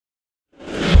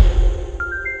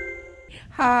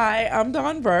Hi, I'm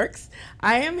Dawn Burkes.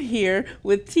 I am here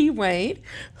with T. Wayne,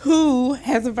 who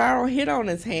has a viral hit on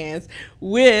his hands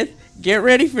with, get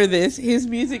ready for this, his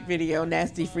music video,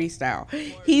 Nasty Freestyle.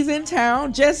 He's in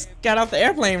town, just got off the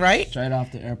airplane, right? Straight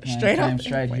off the airplane. Came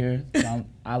straight here. So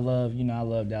I love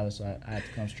Dallas, so I had to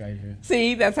come straight here.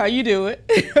 See, that's how you do it.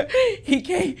 He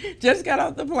just got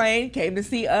off the plane, came to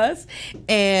see us,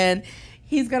 and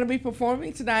he's going to be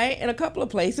performing tonight in a couple of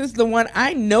places. The one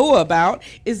I know about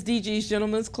is DG's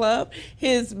Gentlemen's Club.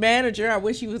 His manager, I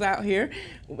wish he was out here,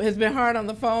 has been hard on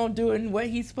the phone doing what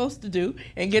he's supposed to do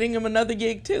and getting him another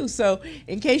gig too. So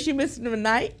in case you missed him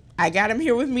tonight, I got him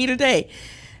here with me today.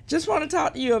 Just want to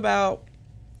talk to you about,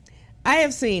 I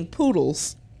have seen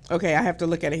Poodles. Okay, I have to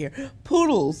look at it here.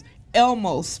 Poodles,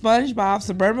 Elmos, SpongeBob,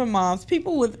 Suburban Moms,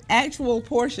 people with actual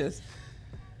Porsches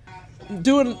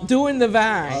doing the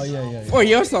vine for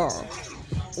your song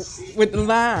with the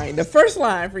line, the first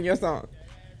line for your song.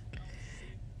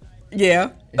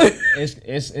 Yeah.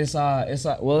 It's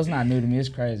well, it's not new to me. It's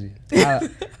crazy.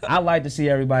 I like to see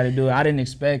everybody do it. I didn't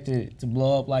expect it to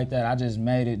blow up like that. I just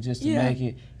made it just to make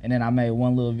it, and then I made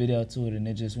one little video to it, and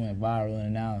it just went viral.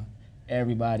 And now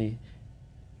everybody,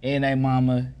 and their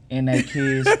mama, and their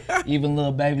kids, even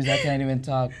little babies that can't even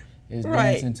talk, is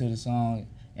dancing to the song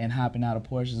and hopping out of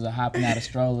Porsches or hopping out of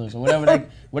strollers or whatever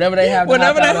they have.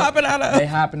 They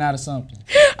hopping out of something.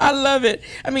 I love it.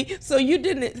 I mean, so you've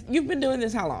been doing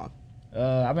this how long?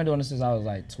 I've been doing this since I was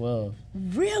like 12.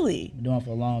 Really? Been doing it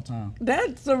for a long time.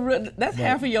 That's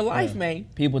half of your life, man.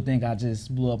 People think I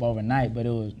just blew up overnight, but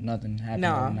it was nothing happened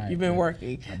overnight. No, you've been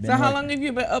working. So how long have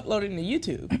you been uploading to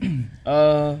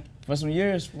YouTube? For some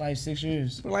years, for like 6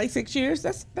 years. For like 6 years?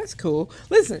 That's cool.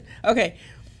 Listen, okay.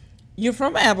 You're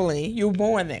from Abilene. You were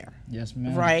born there. Yes,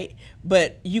 ma'am. Right?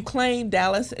 But you claim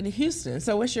Dallas and Houston.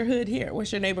 So what's your hood here?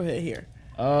 What's your neighborhood here?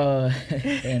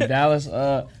 In Dallas,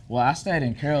 well, I stayed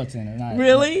in Carrollton.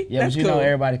 Really? Yeah, That's but you cool. know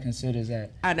everybody considers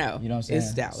that. I know. You know what I'm saying?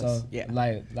 It's Dallas. So, yeah.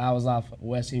 Like, I was off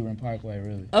West Hebron Parkway,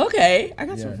 really. Okay. I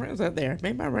got some friends out there.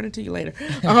 Maybe I'll run into you later.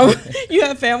 You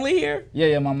have family here?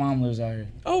 Yeah, my mom lives out here.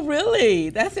 Oh, really?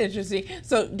 That's interesting.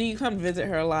 So do you come visit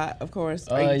her a lot, of course?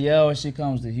 Yeah, when she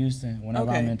comes to Houston,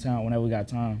 whenever I'm in town, whenever we got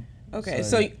time. Okay,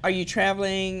 so are you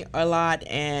traveling a lot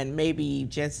and maybe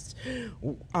just,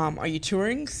 are you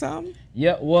touring some?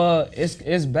 Yeah, well, it's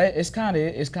kind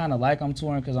of like I'm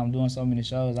touring because I'm doing so many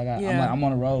shows. I'm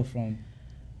on the road from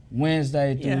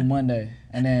Wednesday through Monday,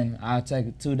 and then I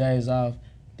take 2 days off.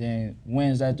 Then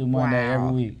Wednesday through Monday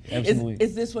every week.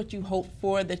 Is this what you hoped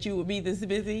for, that you would be this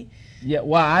busy? Yeah,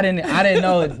 well, I didn't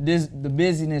know the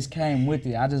busyness came with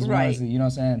it. I just wanted to, you know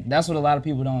what I'm saying? That's what a lot of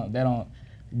people don't.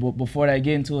 Before they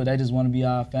get into it, they just want to be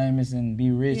all famous and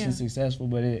be rich and successful,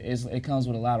 but it comes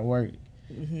with a lot of work,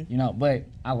 you know. But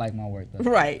I like my work though.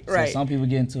 Right. So some people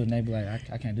get into it and they be like,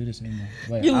 I can't do this anymore.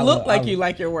 But you look like you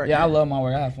like your work. Yeah, I love my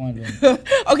work. I have fun doing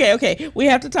it. Okay. We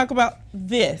have to talk about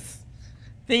this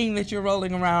thing that you're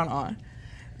rolling around on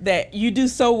that you do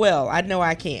so well. I know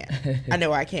I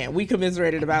can't. We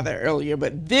commiserated about that earlier,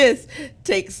 but this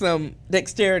takes some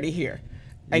dexterity here.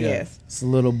 I guess. It's a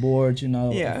little board, you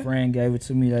know. A friend gave it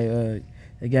to me.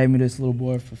 They gave me this little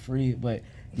board for free, but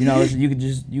you know, you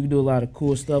can do a lot of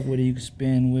cool stuff with it. You can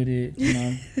spin with it, you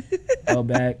know. Go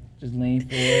back, just lean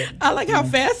forward. I like how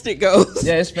fast it goes.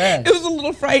 Yeah, it's fast. It was a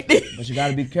little frightening. But you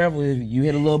gotta be careful. If you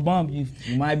hit a little bump, you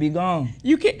might be gone.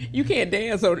 You can't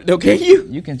dance on it, though, can you?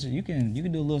 You can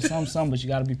do a little something, but you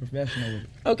gotta be professional with it.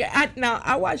 Okay,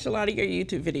 I watched a lot of your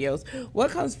YouTube videos.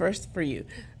 What comes first for you,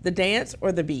 the dance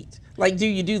or the beat? Like, do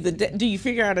you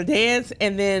figure out a dance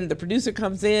and then the producer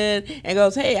comes in and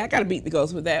goes, hey, I got a beat that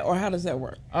goes with that, or how does that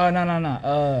work?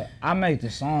 No. I make the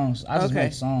songs. I just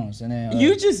make songs, and then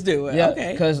you just do it. Yeah,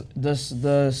 okay. Because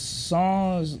the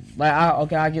songs, like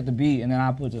I get the beat and then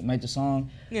I make the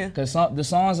song. Yeah. Because the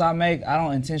songs I make, I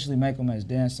don't intentionally make them as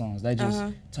dance songs. They just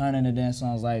turn into dance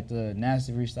songs, like the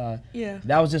Nasty Freestyle. Yeah.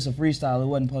 That was just a freestyle. It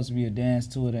wasn't supposed to be a dance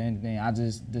to it or anything. I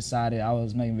just decided, I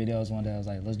was making videos one day. I was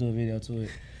like, let's do a video to it.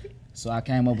 So I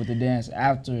came up with the dance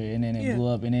after, and then it blew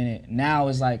up, and then now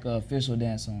it's like an official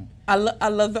dance song. I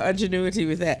love the ingenuity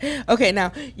with that. Okay,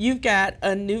 now you've got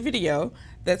a new video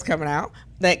that's coming out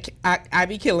that I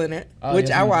be killing it,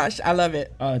 which I watched. I love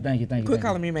it. Oh, thank you. Quit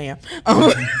calling me ma'am.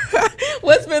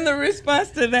 What's been the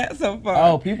response to that so far?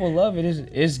 Oh, people love it.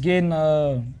 It's getting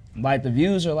like the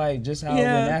views are like just how when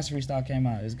Nasty Freestyle came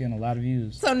out. It's getting a lot of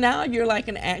views. So now you're like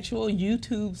an actual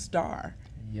YouTube star.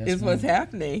 Yes, is what's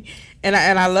happening, and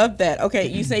I love that. Okay,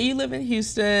 you say you live in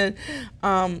Houston.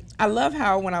 I love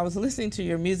how when I was listening to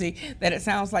your music that it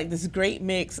sounds like this great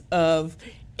mix of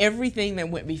everything that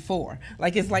went before.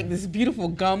 Like it's like this beautiful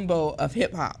gumbo of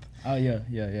hip hop. Oh yeah.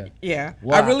 Yeah,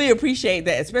 Wow. I really appreciate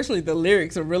that, especially the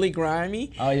lyrics are really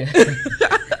grimy. Oh yeah.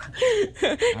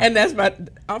 And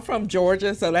I'm from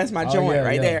Georgia, so that's my joint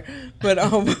right there. But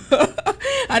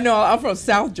I know I'm from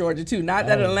South Georgia too, not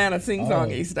that Atlanta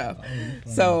sing-songy stuff.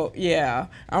 So yeah,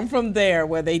 I'm from there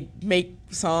where they make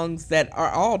songs that are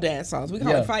all dance songs. We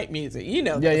call it fight music, you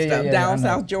know that stuff. Down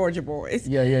South Georgia boys.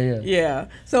 Yeah.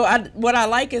 So what I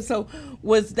like is, so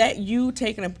was that you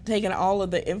taking all of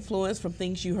the influence from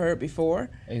things you heard before?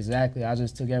 Exactly. I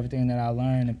just took everything that I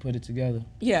learned and put it together.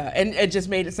 Yeah, and it just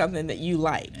made it something that you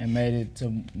like. And made it to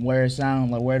where it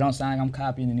sound like, where it don't sound like I'm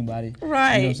copying anybody.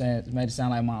 Right. You know what I'm saying? It made it sound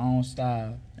like my own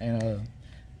style. And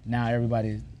now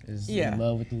everybody is in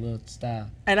love with the little style.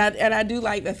 And I do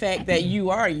like the fact that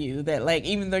you are you. That, like,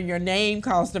 even though your name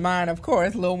calls to mind, of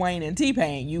course, Lil Wayne and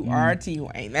T-Pain, you are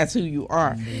T-Wayne. That's who you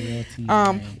are.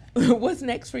 What's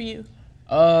next for you?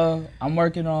 I'm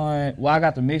working on, well, I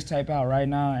got the mixtape out right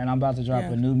now, and I'm about to drop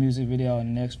a new music video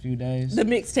in the next few days. The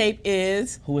mixtape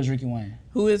is? Who is Ricky Wayne?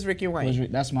 Who is Ricky Wayne?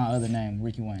 That's my other name,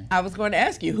 Ricky Wayne. I was going to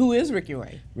ask you, who is Ricky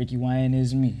Wayne? Ricky Wayne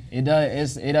is me. It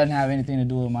doesn't have anything to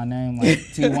do with my name. Like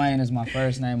T Wayne is my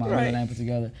first name, my other name put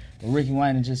together. But Ricky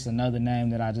Wayne is just another name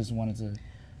that I just wanted to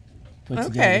put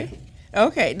together.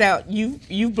 Okay. Now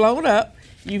you've blown up.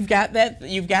 You've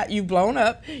blown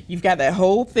up. You've got that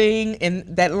whole thing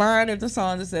in that line of the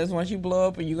song that says, "Once you blow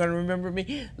up, and you're gonna remember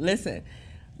me." Listen,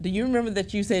 do you remember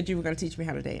that you said you were gonna teach me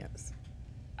how to dance?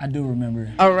 I do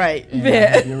remember. All right.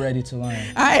 And you're ready to learn.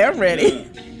 I am ready.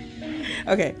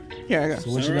 Okay, here I go. So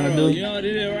what you're gonna do? You know what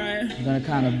it is, right? You're gonna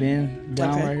kind of bend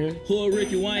down right here. Pull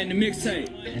Ricky Wayne the mixtape.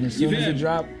 And as soon as it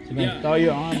drop, you're gonna throw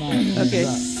your arm out. Okay.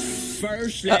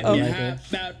 First, let me hop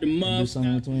out the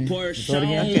motherfucker.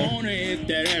 Porsche on her if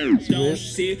that ass don't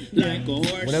sit like a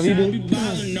horse. Whatever you do.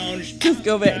 Just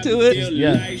go back to it.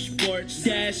 Yeah. Sports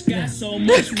dash got so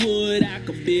much wood I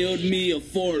could build me a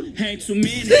fort. Ain't too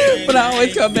many. But I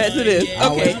always come back to this. I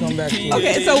always come back to it.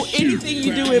 Okay, so anything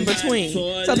you do in between.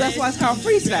 So that's why it's called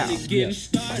freestyle.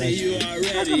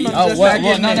 Oh, well,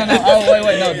 no. Oh,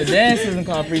 wait, no. The dance isn't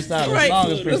called freestyle. The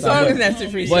song is freestyle. The song is not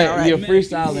freestyle, but you're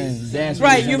freestyling dance moves.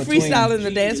 Right, you're freestyling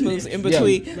the dance moves in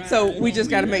between. So we just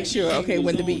got to make sure, okay,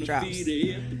 when the beat drops.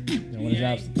 When it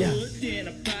drops. Yeah.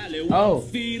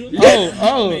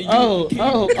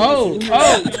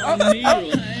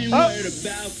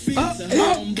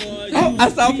 I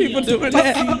saw people doing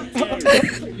that.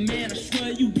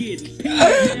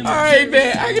 All right,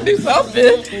 man, I can do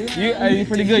something. You're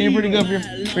pretty good. You're pretty good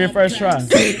for your first try.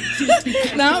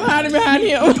 Now I'm hiding behind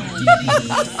him.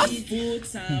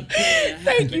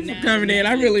 Thank you for coming in.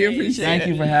 I really appreciate it. Thank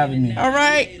you for having me. All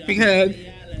right, because